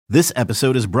This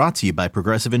episode is brought to you by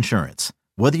Progressive Insurance.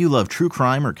 Whether you love true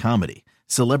crime or comedy,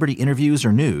 celebrity interviews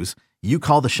or news, you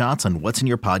call the shots on what's in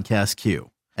your podcast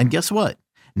queue. And guess what?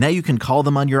 Now you can call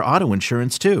them on your auto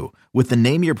insurance too with the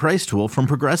Name Your Price tool from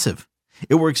Progressive.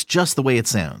 It works just the way it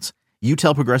sounds. You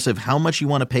tell Progressive how much you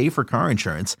want to pay for car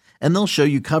insurance, and they'll show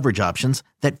you coverage options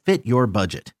that fit your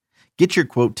budget. Get your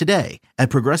quote today at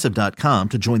Progressive.com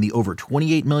to join the over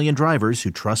 28 million drivers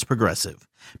who trust Progressive.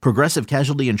 Progressive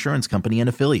Casualty Insurance Company and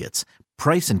Affiliates.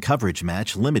 Price and coverage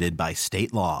match limited by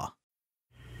state law.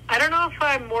 I don't know if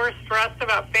I'm more stressed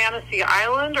about Fantasy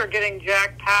Island or getting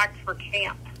Jack packed for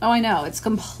camp. Oh, I know. It's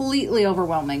completely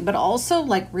overwhelming, but also,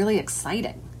 really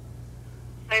exciting.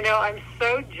 I know. I'm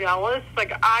so jealous.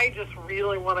 I just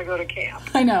really want to go to camp.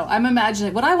 I know. I'm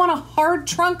imagining. Would I want a hard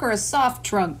trunk or a soft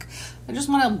trunk? I just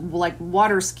want to,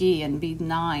 water ski and be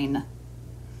 9.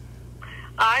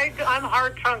 I'm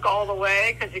hard trunk all the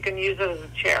way because you can use it as a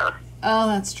chair. Oh,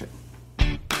 that's true.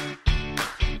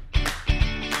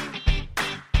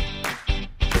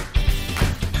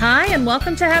 Hi, and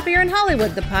welcome to Happier in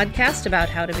Hollywood, the podcast about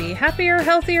how to be happier,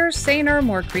 healthier, saner,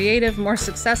 more creative, more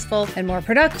successful, and more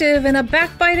productive in a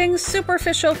backbiting,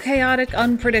 superficial, chaotic,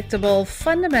 unpredictable,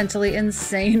 fundamentally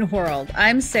insane world.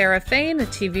 I'm Sarah Fain, a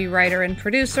TV writer and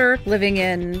producer living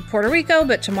in Puerto Rico,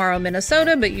 but tomorrow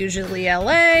Minnesota, but usually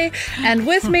LA. And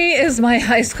with me is my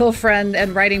high school friend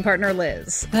and writing partner,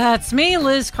 Liz. That's me,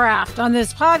 Liz Craft. On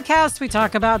this podcast, we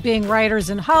talk about being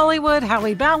writers in Hollywood, how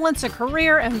we balance a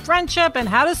career and friendship, and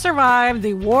how to survive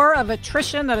the war of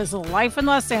attrition that is life in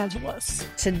Los Angeles.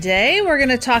 Today, we're going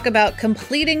to talk about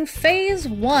completing phase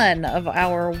 1 of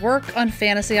our work on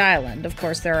Fantasy Island. Of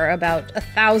course, there are about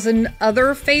 1,000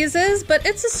 other phases, but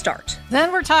it's a start.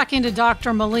 Then we're talking to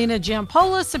Dr. Melina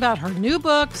Jampolis about her new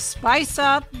book, Spice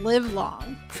Up, Live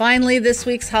Long. Finally, this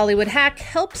week's Hollywood hack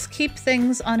helps keep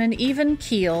things on an even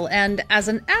keel and, as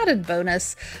an added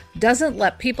bonus, doesn't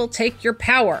let people take your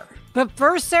power. But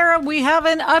first, Sarah, we have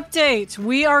an update.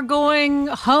 We are going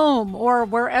home, or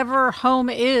wherever home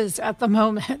is at the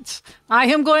moment. I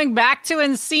am going back to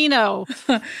Encino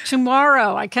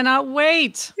tomorrow. I cannot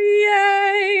wait.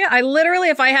 Yay! I literally,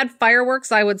 if I had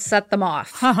fireworks, I would set them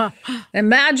off.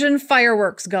 Imagine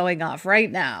fireworks going off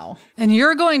right now. And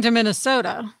you're going to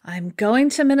Minnesota. I'm going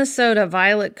to Minnesota.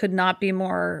 Violet could not be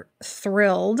more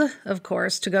thrilled, of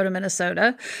course, to go to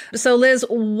Minnesota. So, Liz,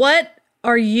 what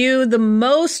are you the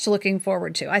most looking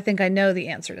forward to? I think I know the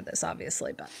answer to this,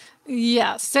 obviously, but...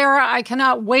 Yes, Sarah, I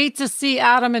cannot wait to see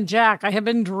Adam and Jack. I have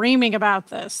been dreaming about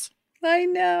this. I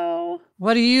know.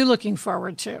 What are you looking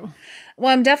forward to?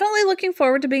 Well, I'm definitely looking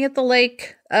forward to being at the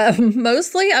lake.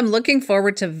 Mostly, I'm looking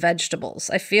forward to vegetables.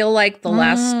 I feel like the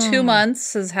last 2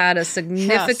 months has had a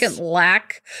significant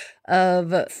lack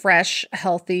of fresh,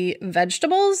 healthy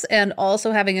vegetables and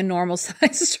also having a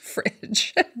normal-sized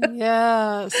fridge.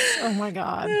 Yes. Oh, my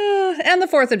God. And the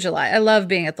 4th of July. I love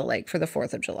being at the lake for the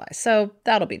 4th of July. So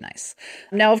that'll be nice.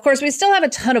 Now, of course, we still have a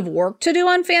ton of work to do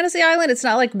on Fantasy Island. It's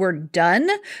not like we're done.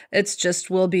 It's just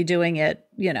we'll be doing it,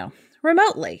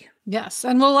 remotely. Yes,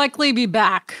 and we'll likely be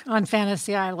back on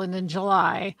Fantasy Island in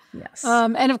July. Yes.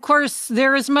 And of course,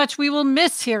 there is much we will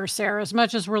miss here, Sarah, as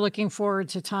much as we're looking forward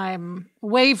to time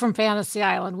away from Fantasy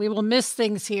Island. We will miss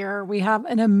things here. We have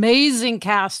an amazing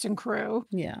cast and crew.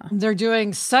 Yeah. They're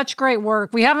doing such great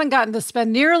work. We haven't gotten to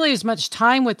spend nearly as much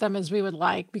time with them as we would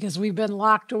like because we've been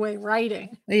locked away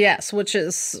writing. Yes, which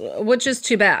is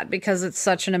too bad because it's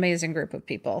such an amazing group of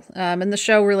people. And the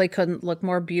show really couldn't look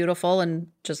more beautiful and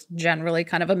just generally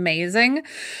kind of amazing.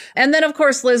 And then, of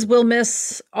course, Liz, will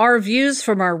miss our views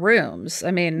from our rooms.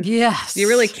 I mean, yes, you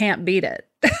really can't beat it.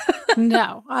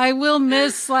 No, I will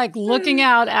miss looking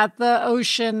out at the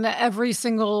ocean every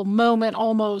single moment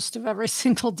almost of every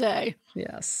single day.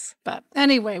 Yes. But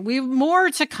anyway, we've more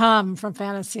to come from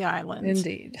Fantasy Island.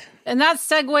 Indeed. And that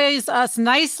segues us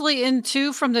nicely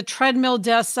into From the Treadmill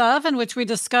Deaths Of, in which we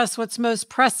discuss what's most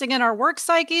pressing in our work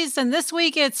psyches. And this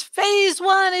week it's phase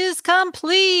 1 is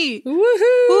complete.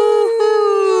 Woohoo!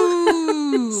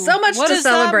 Woohoo! So much to celebrate. What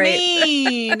does that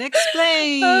mean?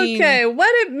 Explain. Okay,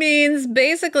 what it means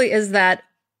basically is that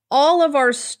all of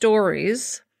our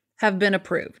stories have been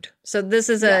approved. So this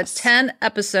is a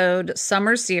 10-episode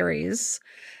summer series,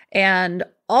 and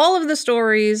all of the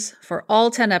stories for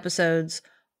all 10 episodes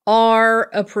are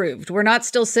approved. We're not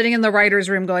still sitting in the writer's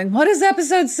room going, what is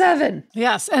episode 7?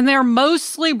 Yes, and they're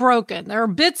mostly broken. There are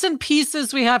bits and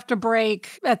pieces we have to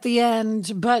break at the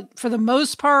end, but for the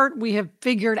most part, we have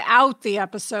figured out the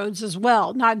episodes as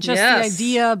well. Not just the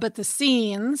idea, but the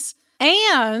scenes.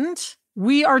 And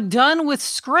we are done with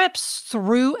scripts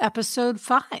through episode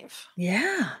 5.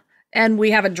 Yeah. And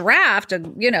we have a draft,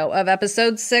 of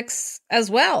episode 6 as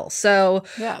well. So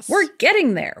Yes. we're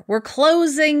getting there. We're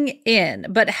closing in.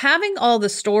 But having all the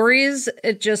stories,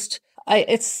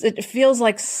 it feels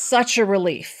like such a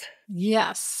relief.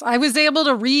 Yes. I was able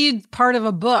to read part of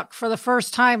a book for the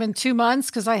first time in 2 months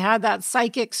because I had that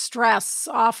psychic stress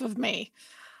off of me,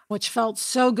 which felt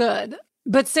so good.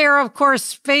 But Sarah, of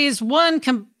course, phase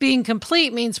 1 being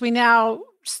complete means we now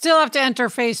still have to enter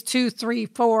phase 2, 3,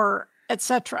 4,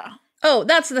 etc. Oh,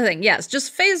 that's the thing. Yes.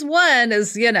 Just phase 1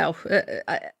 is,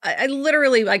 I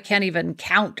literally, I can't even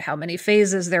count how many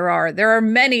phases there are. There are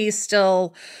many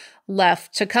still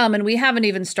left to come. And we haven't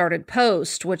even started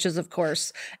post, which is, of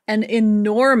course, an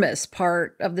enormous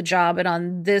part of the job. And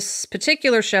on this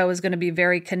particular show is going to be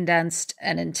very condensed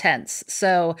and intense.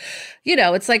 So,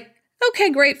 it's like, okay,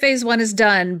 great. Phase 1 is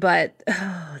done, but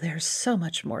there's so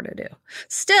much more to do.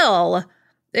 Still,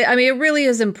 I mean, it really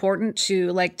is important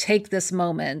to take this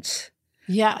moment.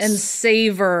 Yes. And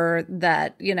savor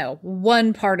that,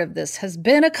 one part of this has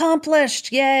been accomplished.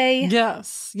 Yay.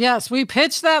 Yes. Yes. We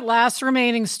pitched that last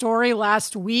remaining story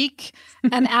last week.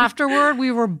 And afterward,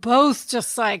 we were both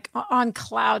just on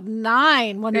cloud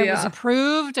 9 when it was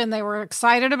approved and they were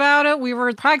excited about it. We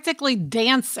were practically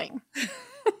dancing.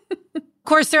 Of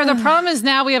course, Sarah, the problem is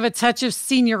now we have a touch of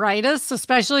senioritis,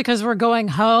 especially because we're going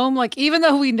home. Even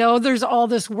though we know there's all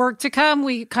this work to come,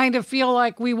 we kind of feel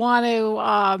like we want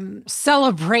to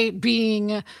celebrate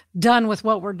being done with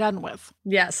what we're done with.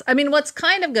 Yes. I mean, what's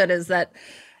kind of good is that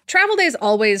travel days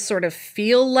always sort of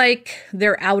feel like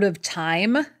they're out of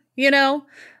time,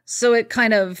 So it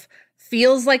kind of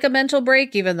feels like a mental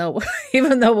break, even though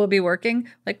we'll be working.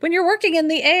 When you're working in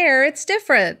the air, it's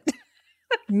different.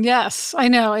 Yes, I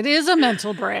know. It is a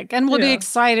mental break, and we'll be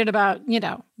excited about,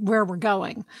 where we're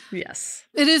going. Yes.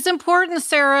 It is important,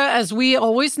 Sarah, as we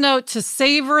always note, to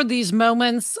savor these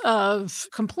moments of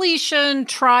completion,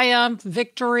 triumph,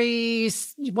 victory,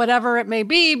 whatever it may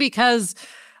be, because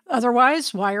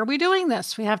otherwise, why are we doing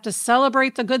this? We have to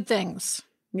celebrate the good things.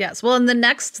 Yes. Well, and the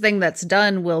next thing that's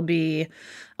done will be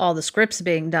all the scripts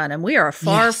being done, and we are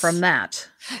far from that.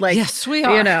 Yes, we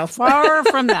are. Far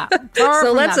from that.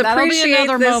 So let's appreciate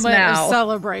another this moment now. of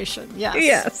celebration. Yes.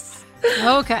 Yes.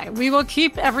 Okay. We will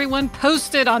keep everyone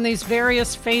posted on these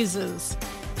various phases.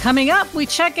 Coming up, we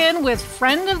check in with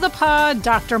friend of the pod,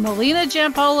 Dr. Melina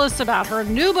Jampolis, about her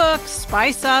new book,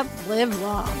 Spice Up, Live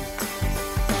Long.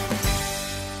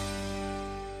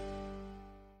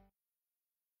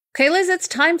 Okay, Liz, it's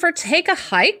time for Take a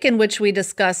Hike, in which we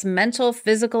discuss mental,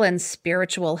 physical, and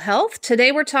spiritual health.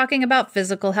 Today, we're talking about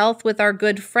physical health with our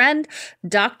good friend,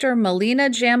 Dr. Melina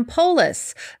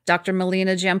Jampolis. Dr.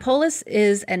 Melina Jampolis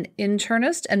is an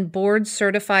internist and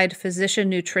board-certified physician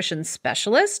nutrition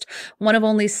specialist, one of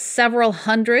only several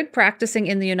hundred practicing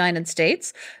in the United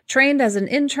States. Trained as an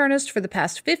internist for the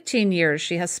past 15 years,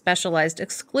 she has specialized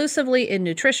exclusively in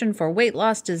nutrition for weight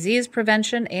loss, disease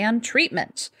prevention, and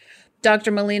treatment.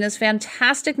 Dr. Melina's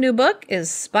fantastic new book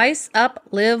is Spice Up,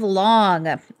 Live Long,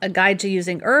 a guide to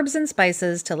using herbs and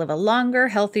spices to live a longer,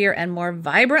 healthier, and more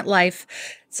vibrant life.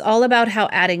 It's all about how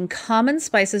adding common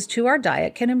spices to our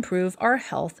diet can improve our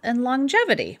health and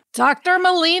longevity. Dr.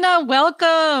 Melina,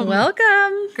 welcome.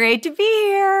 Welcome. Great to be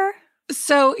here.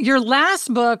 So your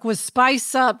last book was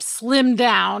Spice Up, Slim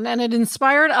Down, and it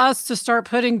inspired us to start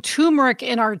putting turmeric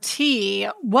in our tea.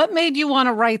 What made you want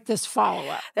to write this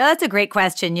follow-up? That's a great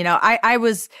question. I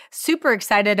was super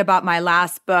excited about my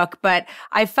last book, but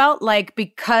I felt like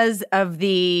because of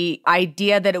the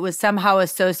idea that it was somehow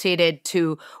associated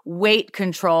to weight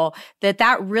control,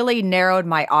 that really narrowed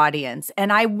my audience.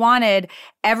 And I wanted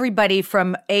everybody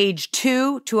from age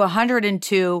 2 to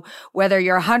 102, whether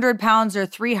you're 100 pounds or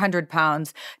 300 pounds,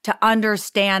 to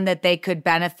understand that they could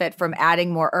benefit from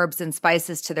adding more herbs and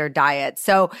spices to their diet.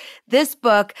 So this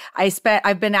book,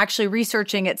 I've been actually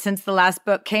researching it since the last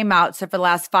book came out. So for the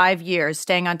last 5 years,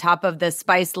 staying on top of the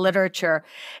spice literature.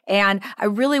 And I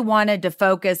really wanted to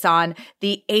focus on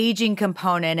the aging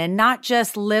component and not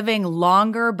just living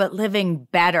longer, but living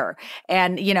better.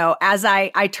 And, as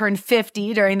I turned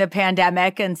 50 during the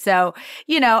pandemic, and so,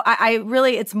 I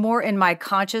really, it's more in my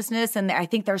consciousness. And I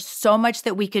think there's so much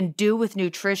that we can do with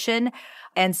nutrition.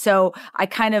 And so I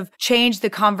kind of changed the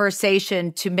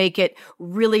conversation to make it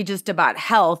really just about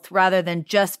health rather than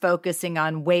just focusing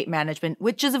on weight management,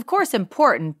 which is, of course,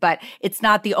 important, but it's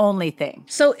not the only thing.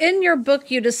 So in your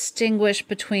book, you distinguish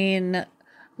between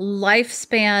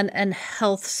lifespan and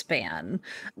health span,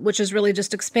 which is really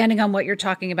just expanding on what you're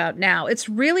talking about now. It's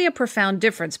really a profound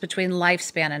difference between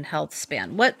lifespan and health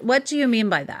span. What do you mean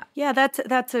by that? Yeah,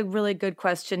 that's a really good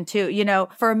question too.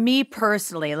 For me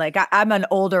personally, I'm an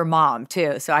older mom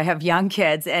too, so I have young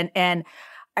kids, and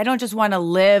I don't just want to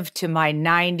live to my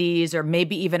 90s or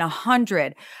maybe even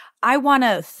 100. I want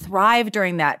to thrive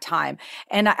during that time.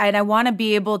 And I want to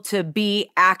be able to be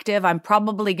active. I'm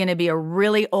probably going to be a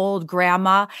really old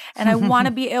grandma, and I want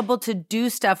to be able to do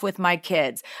stuff with my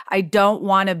kids. I don't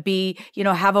want to be,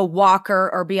 have a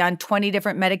walker or be on 20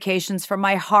 different medications for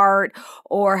my heart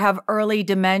or have early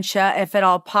dementia if at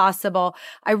all possible.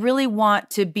 I really want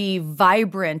to be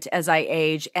vibrant as I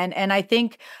age. And I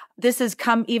think this has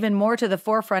come even more to the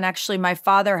forefront. Actually, my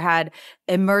father had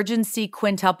emergency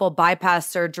quintuple bypass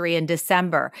surgery in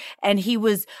December, and he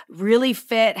was really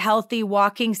fit, healthy,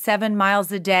 walking 7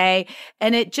 miles a day.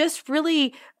 And it just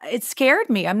really, it scared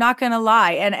me. I'm not going to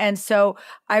lie. And so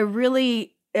I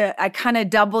kind of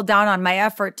doubled down on my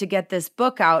effort to get this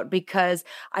book out because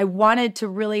I wanted to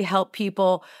really help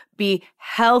people be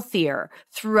healthier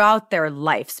throughout their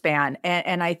lifespan.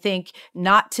 And I think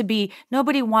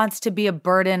nobody wants to be a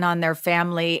burden on their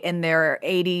family in their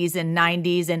 80s and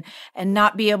 90s and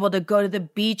not be able to go to the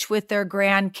beach with their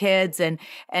grandkids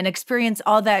and experience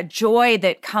all that joy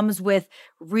that comes with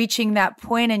reaching that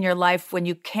point in your life when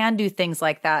you can do things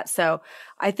like that. So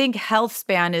I think health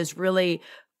span is really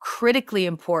critically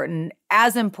important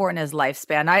as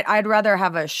lifespan. I'd rather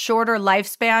have a shorter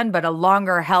lifespan, but a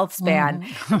longer health span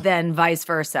than vice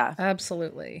versa.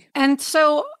 Absolutely. And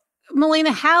so,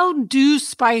 Melina, how do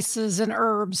spices and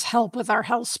herbs help with our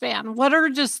health span? What are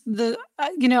just the,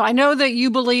 I know that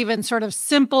you believe in sort of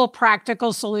simple,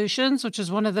 practical solutions, which is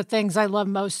one of the things I love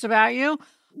most about you.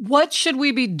 What should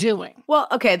we be doing? Well,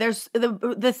 okay, there's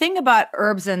the thing about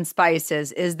herbs and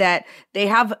spices is that they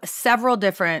have several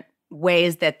different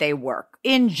ways that they work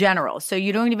in general. So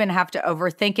you don't even have to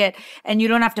overthink it, and you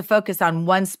don't have to focus on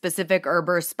one specific herb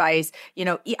or spice.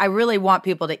 I really want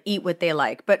people to eat what they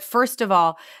like. But first of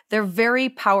all, they're very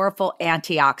powerful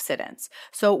antioxidants.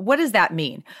 So what does that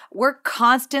mean? We're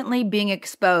constantly being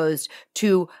exposed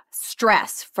to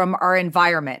stress from our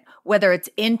environment, whether it's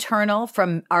internal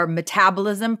from our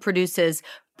metabolism produces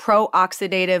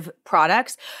pro-oxidative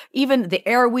products, even the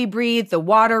air we breathe, the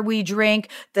water we drink,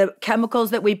 the chemicals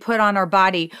that we put on our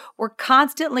body, we're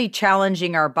constantly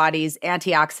challenging our body's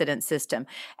antioxidant system.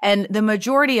 And the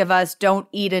majority of us don't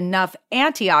eat enough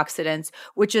antioxidants,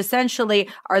 which essentially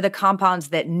are the compounds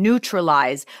that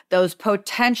neutralize those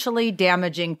potentially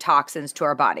damaging toxins to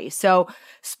our body. So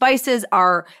spices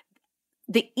are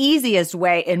the easiest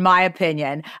way, in my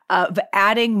opinion, of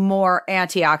adding more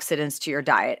antioxidants to your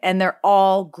diet. And they're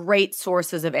all great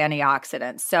sources of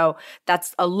antioxidants. So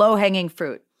that's a low-hanging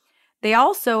fruit. They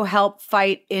also help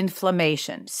fight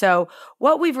inflammation. So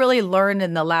what we've really learned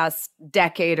in the last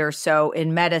decade or so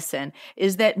in medicine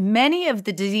is that many of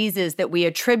the diseases that we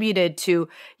attributed to,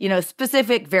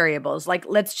 specific variables, like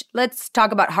let's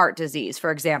talk about heart disease,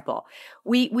 for example.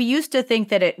 We used to think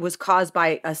that it was caused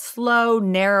by a slow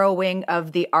narrowing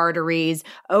of the arteries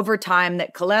over time,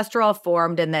 that cholesterol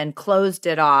formed and then closed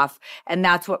it off, and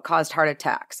that's what caused heart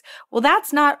attacks. Well,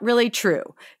 that's not really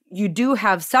true. You do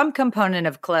have some component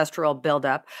of cholesterol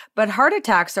buildup, but heart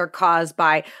attacks are caused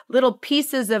by little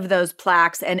pieces of those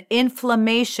plaques and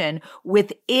inflammation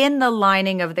within the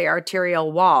lining of the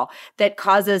arterial wall that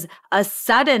causes a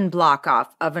sudden block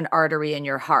off of an artery in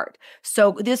your heart.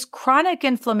 So this chronic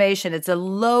inflammation, it's a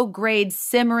low-grade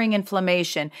simmering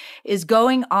inflammation, is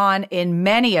going on in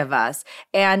many of us,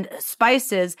 and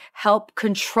spices help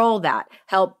control that,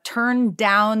 help turn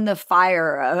down the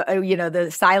fire,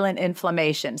 the silent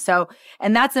inflammation. So,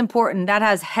 and that's important. That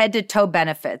has head-to-toe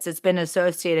benefits. It's been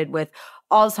associated with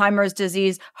Alzheimer's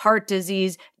disease, heart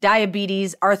disease,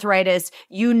 diabetes, arthritis,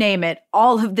 you name it.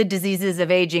 All of the diseases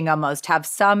of aging almost have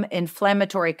some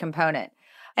inflammatory component.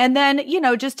 And then,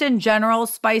 just in general,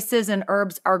 spices and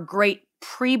herbs are great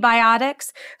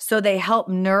prebiotics. So they help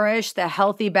nourish the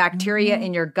healthy bacteria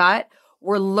in your gut.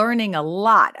 We're learning a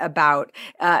lot about,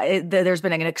 there's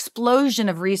been an explosion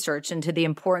of research into the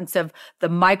importance of the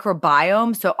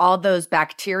microbiome. So all those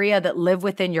bacteria that live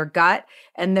within your gut,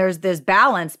 and there's this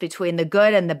balance between the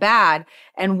good and the bad,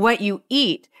 and what you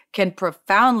eat can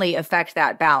profoundly affect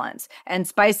that balance. And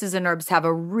spices and herbs have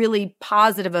a really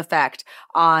positive effect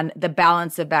on the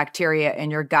balance of bacteria in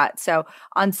your gut. So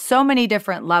on so many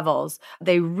different levels,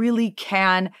 they really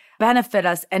can benefit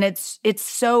us. And it's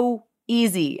so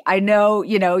easy. I know,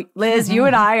 Liz, you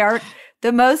and I aren't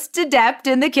the most adept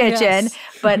in the kitchen,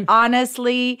 but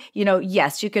honestly,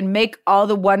 yes, you can make all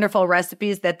the wonderful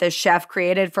recipes that the chef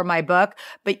created for my book,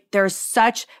 but there's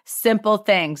such simple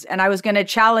things. And I was going to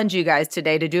challenge you guys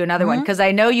today to do another one, because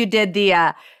I know you did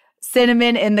the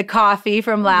cinnamon in the coffee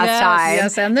from last time.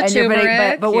 Yes, and the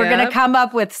turmeric. But we're going to come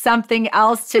up with something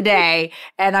else today,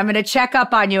 and I'm going to check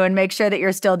up on you and make sure that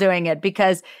you're still doing it,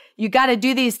 because you got to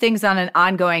do these things on an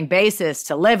ongoing basis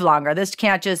to live longer. This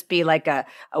can't just be like a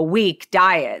week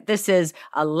diet. This is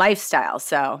a lifestyle.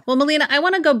 So, well, Melina, I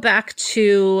want to go back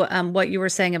to what you were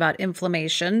saying about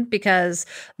inflammation, because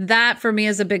that for me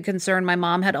is a big concern. My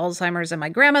mom had Alzheimer's and my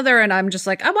grandmother, and I'm just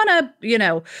like, I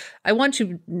want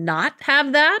to not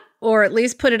have that, or at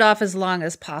least put it off as long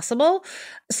as possible.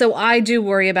 So I do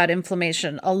worry about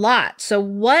inflammation a lot. So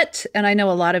and I know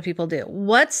a lot of people do,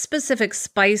 what specific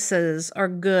spices are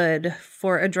good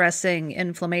for addressing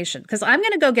inflammation? Because I'm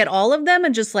going to go get all of them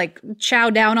and just like chow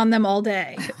down on them all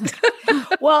day.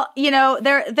 Well,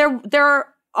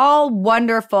 they're all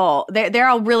wonderful. They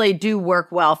all really do work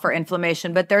well for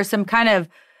inflammation, but there's some kind of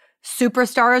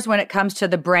superstars when it comes to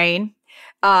the brain.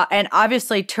 And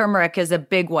obviously turmeric is a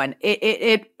big one.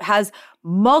 It has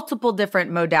multiple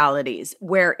different modalities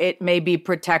where it may be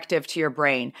protective to your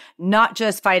brain, not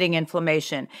just fighting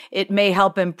inflammation. It may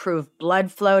help improve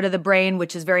blood flow to the brain,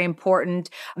 which is very important,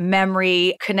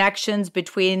 memory, connections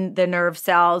between the nerve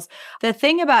cells. The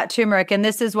thing about turmeric, and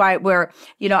this is why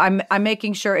I'm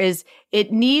making sure, is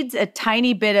it needs a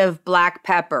tiny bit of black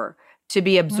pepper to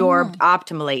be absorbed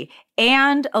optimally,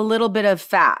 and a little bit of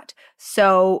fat.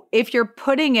 So if you're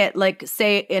putting it, like,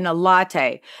 say, in a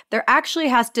latte, there actually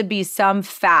has to be some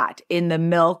fat in the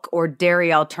milk or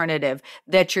dairy alternative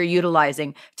that you're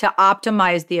utilizing to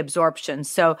optimize the absorption.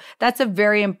 So that's a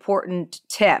very important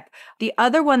tip. The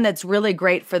other one that's really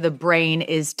great for the brain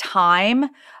is thyme.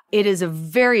 It is a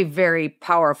very, very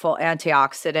powerful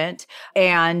antioxidant.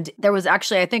 And there was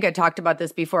actually, I think I talked about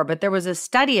this before, but there was a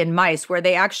study in mice where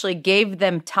they actually gave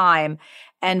them thyme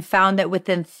and found that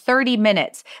within 30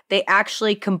 minutes, they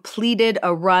actually completed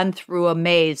a run through a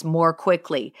maze more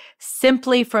quickly,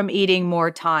 simply from eating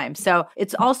more thyme. So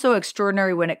it's also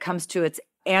extraordinary when it comes to its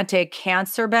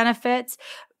anti-cancer benefits.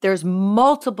 There's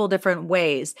multiple different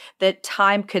ways that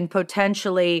thyme can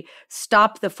potentially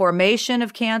stop the formation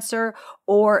of cancer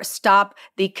or stop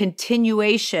the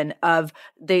continuation of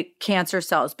the cancer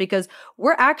cells, because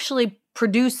we're actually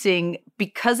producing,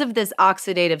 because of this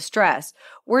oxidative stress,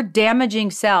 we're damaging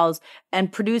cells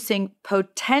and producing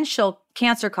potential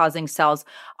cancer-causing cells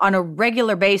on a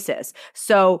regular basis.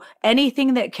 So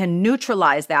anything that can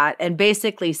neutralize that and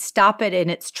basically stop it in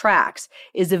its tracks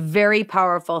is a very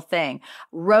powerful thing.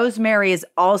 Rosemary is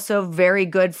also very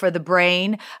good for the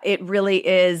brain. It really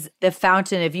is the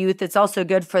fountain of youth. It's also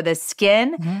good for the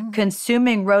skin.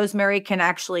 Consuming rosemary can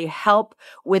actually help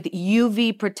with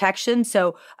UV protection.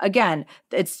 So again,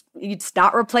 it's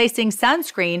not replacing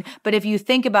sunscreen, but if you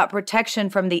think about protection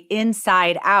from the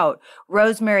inside out,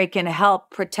 rosemary can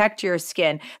help protect your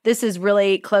skin. This is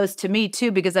really close to me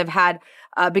too, because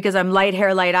because I'm light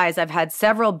hair, light eyes, I've had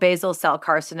several basal cell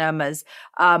carcinomas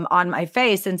on my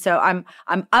face. And so I'm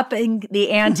upping the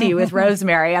ante with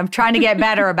rosemary. I'm trying to get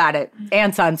better about it,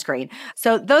 and sunscreen.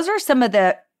 So those are some of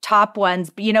the top ones,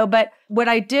 but what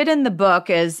I did in the book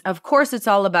is, of course, it's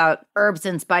all about herbs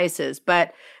and spices,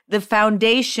 but the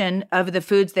foundation of the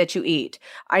foods that you eat.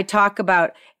 I talk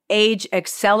about age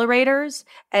accelerators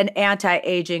and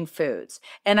anti-aging foods.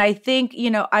 And I think,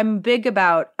 I'm big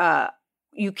about,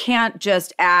 you can't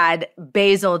just add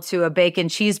basil to a bacon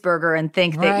cheeseburger and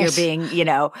think that you're being,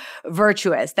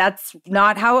 virtuous. That's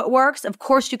not how it works. Of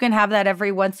course, you can have that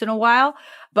every once in a while,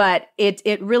 but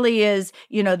it really is,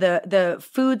 the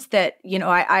foods that,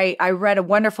 I read a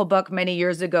wonderful book many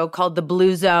years ago called The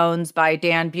Blue Zones by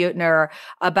Dan Buettner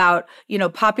about,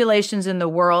 populations in the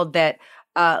world that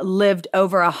lived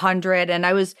over 100. And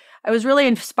I was really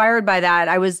inspired by that.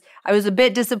 I was a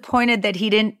bit disappointed that he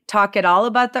didn't talk at all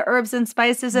about the herbs and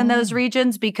spices in those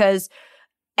regions, because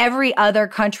every other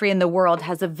country in the world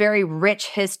has a very rich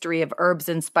history of herbs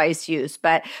and spice use.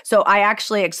 But so I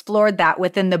actually explored that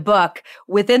within the book,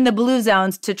 within the Blue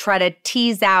Zones, to try to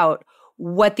tease out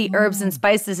what the herbs and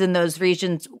spices in those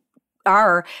regions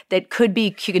are that could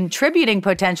be contributing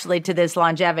potentially to this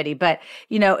longevity. But,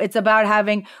 it's about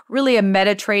having really a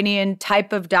Mediterranean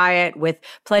type of diet with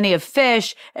plenty of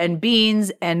fish and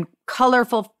beans and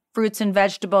colorful fruits and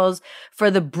vegetables.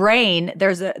 For the brain,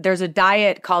 there's a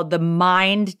diet called the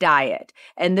MIND diet.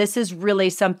 And this is really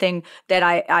something that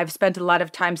I've spent a lot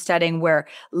of time studying, where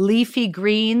leafy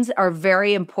greens are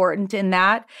very important in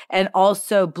that, and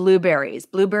also blueberries.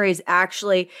 Blueberries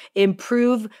actually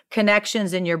improve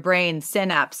connections in your brain,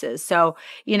 synapses. So,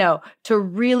 to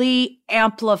really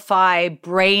amplify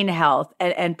brain health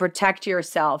and protect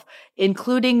yourself,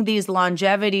 including these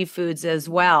longevity foods as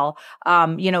well.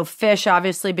 Fish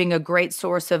obviously being a great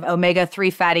source of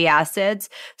omega-3 fatty acids.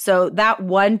 So that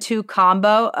 1-2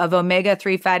 combo of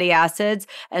omega-3 fatty acids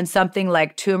and something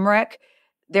like turmeric,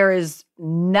 there is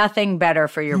nothing better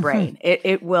for your brain.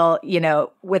 It will,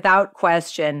 without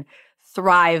question,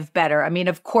 thrive better. I mean,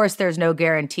 of course, there's no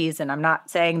guarantees, and I'm not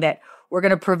saying that we're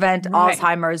going to prevent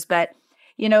Alzheimer's, but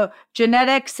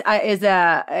genetics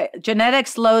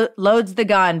loads the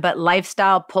gun, but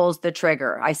lifestyle pulls the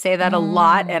trigger. I say that a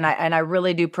lot, and I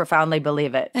really do profoundly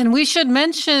believe it. And we should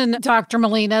mention, Dr.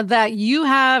 Melina, that you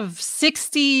have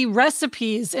 60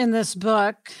 recipes in this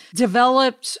book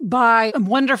developed by a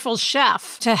wonderful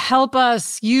chef to help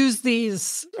us use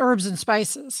these herbs and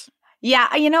spices.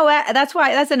 Yeah, you know what?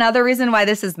 That's another reason why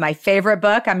this is my favorite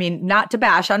book. I mean, not to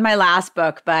bash on my last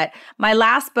book, but my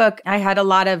last book, I had a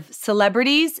lot of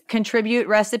celebrities contribute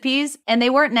recipes, and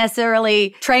they weren't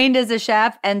necessarily trained as a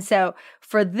chef. And so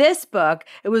for this book,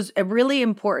 it was really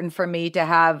important for me to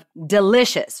have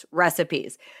delicious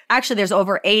recipes. Actually, there's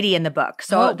over 80 in the book.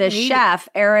 So the 80. Chef,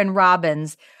 Aaron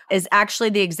Robbins, is actually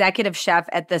the executive chef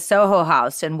at the Soho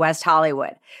House in West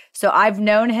Hollywood. So I've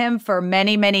known him for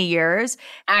many, many years.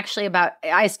 Actually,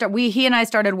 he and I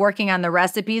started working on the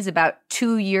recipes about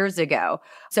 2 years ago.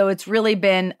 So it's really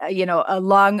been, a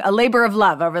labor of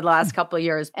love over the last couple of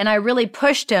years. And I really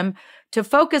pushed him to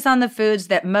focus on the foods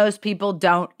that most people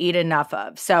don't eat enough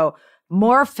of. So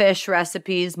more fish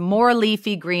recipes, more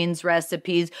leafy greens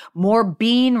recipes, more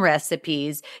bean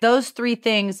recipes. Those three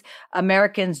things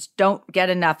Americans don't get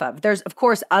enough of. There's, of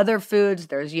course, other foods.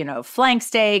 There's, flank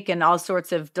steak and all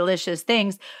sorts of delicious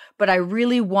things. But I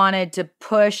really wanted to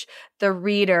push the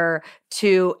reader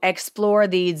to explore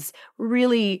these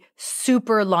really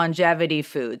super longevity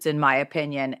foods, in my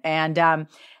opinion. And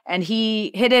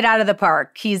he hit it out of the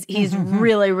park. He's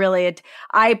really, really,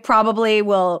 I probably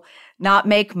will not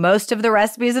make most of the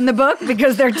recipes in the book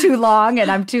because they're too long and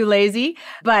I'm too lazy.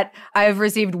 But I've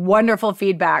received wonderful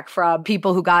feedback from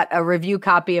people who got a review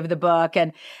copy of the book.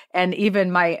 And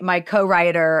even my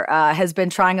co-writer has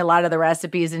been trying a lot of the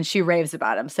recipes and she raves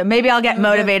about them. So maybe I'll get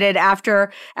motivated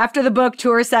after the book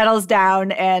tour settles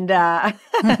down and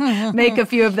make a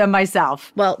few of them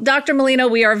myself. Well, Dr. Melina,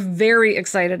 we are very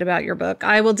excited about your book.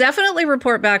 I will definitely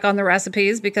report back on the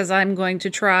recipes because I'm going to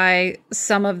try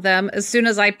some of them as soon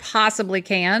as I possibly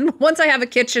can, once I have a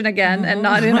kitchen again and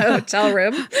not in a hotel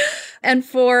room. And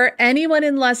for anyone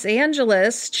in Los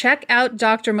Angeles, check out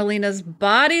Dr. Melina's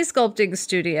body sculpting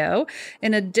studio.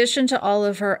 In addition to all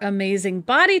of her amazing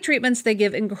body treatments, they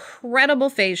give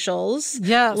incredible facials.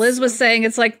 Yes. Liz was saying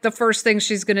it's like the first thing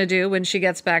she's going to do when she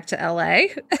gets back to LA.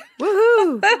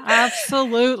 Woohoo!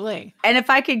 Absolutely. And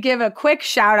if I could give a quick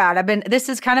shout out, this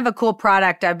is kind of a cool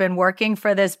product. I've been working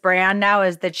for this brand now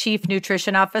as the chief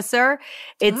nutrition officer.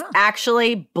 It's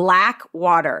actually black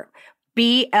water.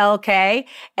 BLK,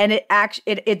 and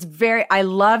it's very, I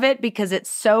love it because it's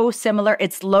so similar.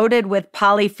 It's loaded with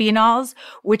polyphenols,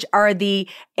 which are the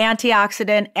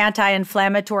antioxidant,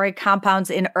 anti-inflammatory compounds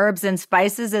in herbs and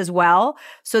spices as well.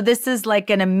 So this is like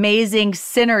an amazing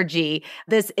synergy.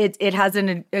 It has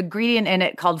an ingredient in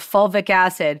it called fulvic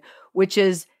acid, which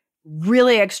is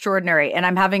really extraordinary. And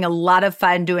I'm having a lot of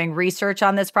fun doing research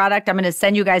on this product. I'm going to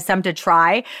send you guys some to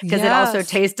try because it also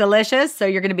tastes delicious. So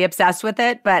you're going to be obsessed with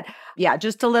it. But yeah,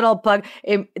 just a little plug.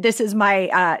 This is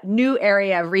my new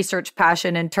area of research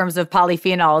passion in terms of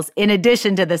polyphenols, in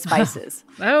addition to the spices.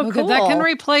 Cool. That can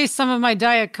replace some of my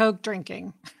Diet Coke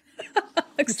drinking.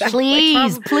 Exactly.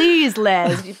 Please,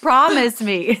 Liz, promise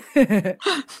me.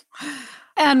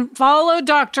 And follow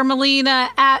Dr. Melina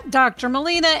at Dr.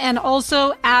 Melina and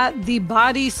also at the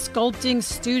Body Sculpting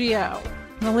Studio.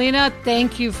 Melina,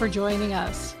 thank you for joining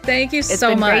us. Thank you so much. It's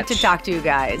been great to talk to you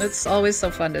guys. It's always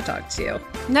so fun to talk to you.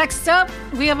 Next up,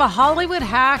 we have a Hollywood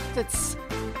hack that's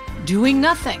doing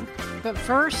nothing. But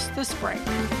first, this break.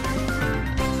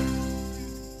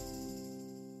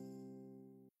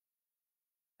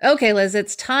 Okay, Liz,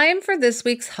 it's time for this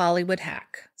week's Hollywood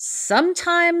hack.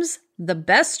 Sometimes the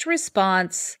best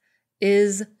response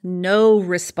is no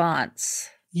response.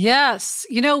 Yes.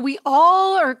 We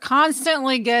all are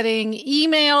constantly getting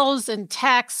emails and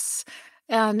texts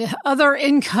and other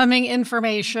incoming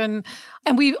information.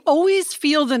 And we always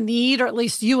feel the need, or at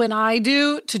least you and I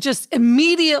do, to just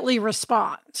immediately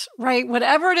respond, right?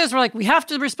 Whatever it is, we're like, we have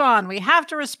to respond. We have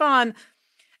to respond.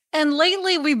 And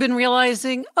lately we've been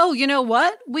realizing, oh, you know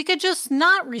what? We could just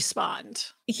not respond.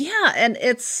 Yeah. And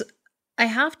it's, I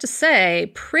have to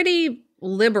say, pretty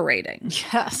liberating.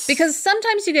 Yes. Because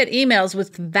sometimes you get emails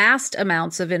with vast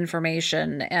amounts of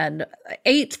information and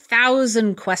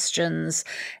 8,000 questions,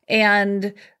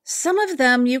 and some of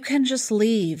them you can just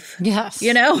leave. Yes.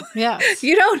 Yes.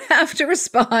 You don't have to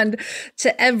respond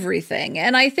to everything.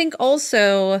 And I think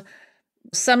also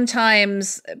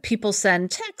Sometimes people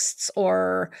send texts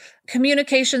or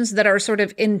communications that are sort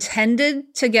of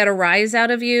intended to get a rise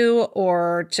out of you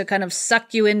or to kind of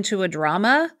suck you into a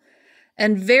drama.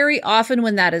 And very often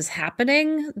when that is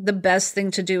happening, the best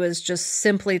thing to do is just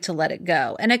simply to let it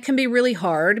go. And it can be really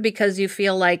hard because you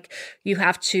feel like you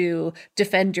have to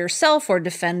defend yourself or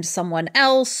defend someone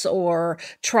else or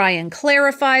try and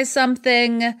clarify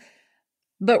something.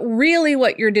 But really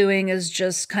what you're doing is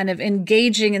just kind of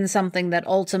engaging in something that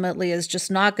ultimately is just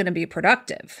not going to be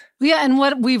productive. Yeah, and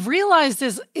what we've realized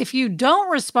is if you don't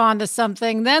respond to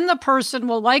something, then the person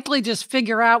will likely just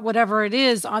figure out whatever it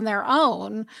is on their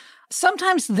own.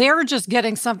 Sometimes they're just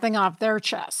getting something off their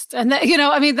chest. And,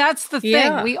 that's the thing.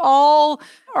 Yeah. We all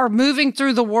are moving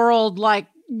through the world like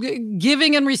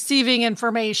giving and receiving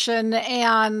information,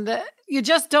 and you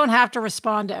just don't have to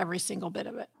respond to every single bit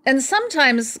of it. And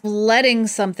sometimes letting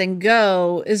something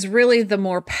go is really the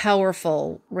more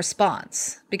powerful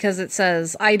response because it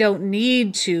says, I don't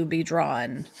need to be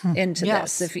drawn into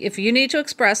this. If you need to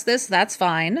express this, that's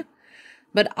fine.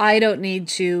 But I don't need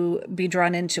to be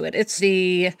drawn into it. It's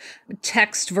the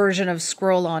text version of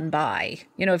scroll on by.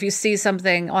 If you see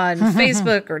something on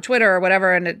Facebook or Twitter or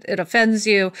whatever and it offends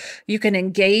you, you can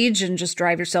engage and just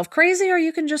drive yourself crazy, or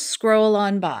you can just scroll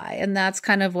on by. And that's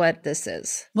kind of what this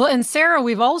is. Well, and Sarah,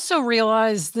 we've also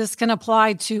realized this can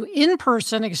apply to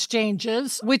in-person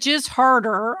exchanges, which is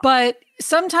harder, but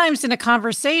sometimes in a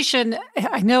conversation,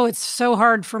 I know it's so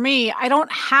hard for me, I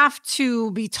don't have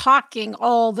to be talking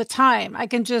all the time. I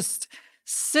can just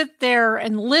sit there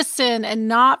and listen and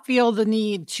not feel the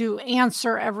need to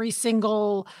answer every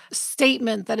single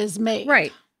statement that is made.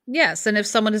 Right. Yes. And if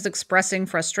someone is expressing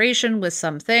frustration with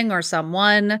something or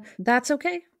someone, that's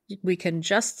okay. We can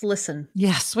just listen.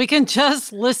 Yes, we can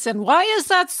just listen. Why is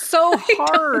that so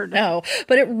hard? No,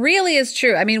 but it really is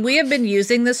true. I mean, we have been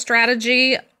using this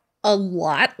strategy a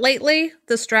lot lately.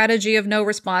 The strategy of no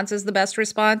response is the best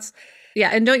response. Yeah.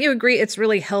 And don't you agree? It's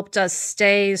really helped us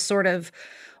stay sort of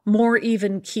more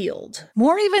even keeled.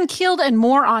 More even keeled and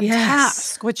more on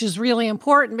task, which is really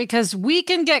important because we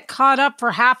can get caught up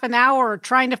for half an hour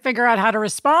trying to figure out how to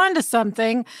respond to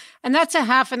something. And that's a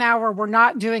half an hour we're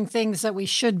not doing things that we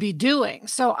should be doing.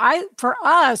 So for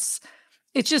us,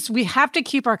 it's just we have to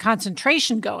keep our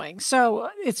concentration going. So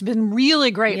it's been really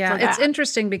great for that. It's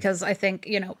interesting because I think,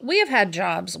 we have had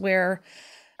jobs where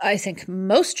I think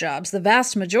most jobs, the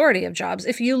vast majority of jobs,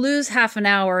 if you lose half an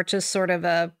hour to sort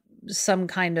of some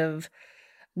kind of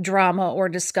drama or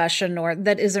discussion or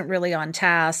that isn't really on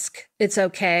task, it's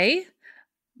okay.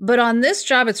 But on this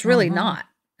job, it's really not.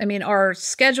 I mean, our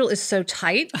schedule is so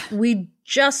tight. We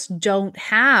just don't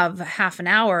have half an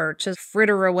hour to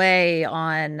fritter away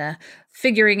on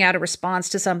figuring out a response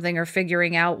to something or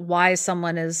figuring out why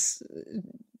someone is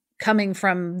coming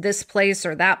from this place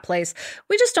or that place.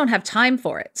 We just don't have time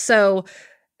for it. So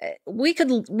we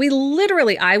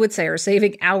literally, I would say, are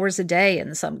saving hours a day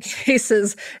in some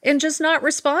cases and just not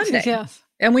responding. Yes.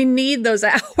 And we need those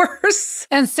hours.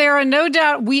 And Sarah, no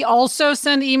doubt we also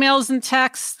send emails and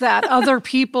texts that other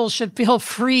people should feel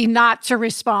free not to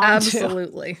respond to.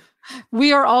 Absolutely.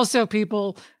 We are also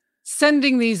people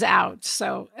sending these out.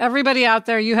 So everybody out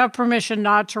there, you have permission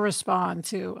not to respond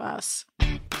to us.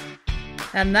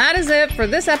 And that is it for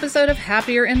this episode of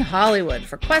Happier in Hollywood.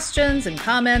 For questions and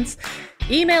comments,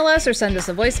 email us or send us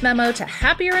a voice memo to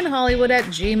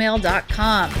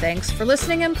happierinhollywood@gmail.com. Thanks for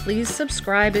listening, and please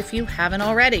subscribe if you haven't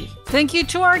already. Thank you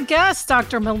to our guest,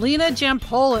 Dr. Melina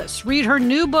Jampolis. Read her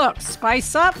new book,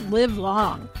 Spice Up, Live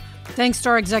Long. Thanks to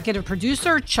our executive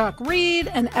producer, Chuck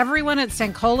Reed, and everyone at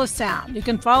Sankola Sound. You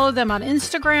can follow them on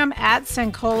Instagram at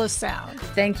Sankola Sound.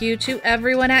 Thank you to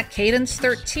everyone at Cadence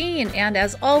 13. And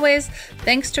as always,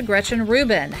 thanks to Gretchen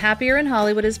Rubin. Happier in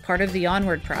Hollywood is part of the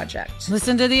Onward Project.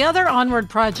 Listen to the other Onward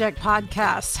Project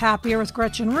podcasts, Happier with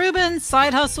Gretchen Rubin,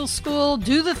 Side Hustle School,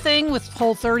 Do the Thing with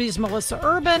Whole30's Melissa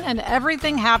Urban, and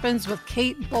Everything Happens with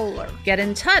Kate Bowler. Get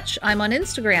in touch. I'm on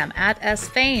Instagram at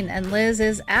 @sfain, and Liz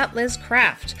is at Liz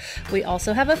Craft. We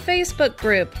also have a Facebook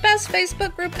group, best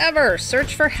Facebook group ever.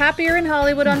 Search for Happier in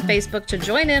Hollywood on Facebook to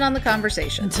join in on the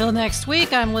conversation. Until next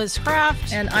week, I'm Liz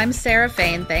Craft. And I'm Sarah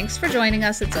Fain. Thanks for joining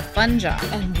us. It's a fun job.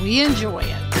 And we enjoy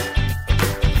it.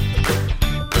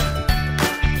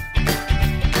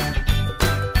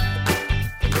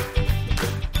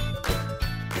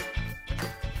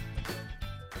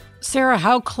 Sarah,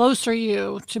 how close are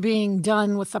you to being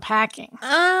done with the packing?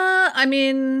 I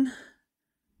mean,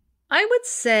 I would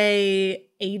say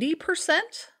 80%,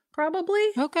 probably.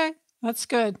 Okay, that's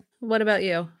good. What about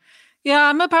you? Yeah,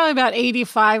 I'm probably about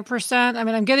 85%. I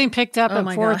mean, I'm getting picked up at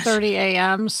 4:30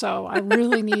 a.m., so I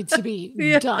really need to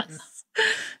be done.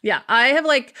 Yeah, I have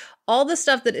all the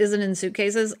stuff that isn't in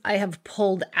suitcases, I have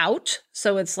pulled out.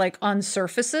 So it's like on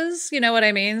surfaces, you know what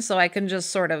I mean? So I can just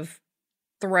sort of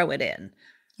throw it in.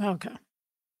 Okay.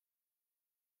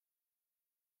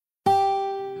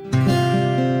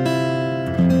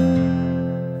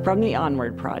 From the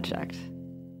Onward Project.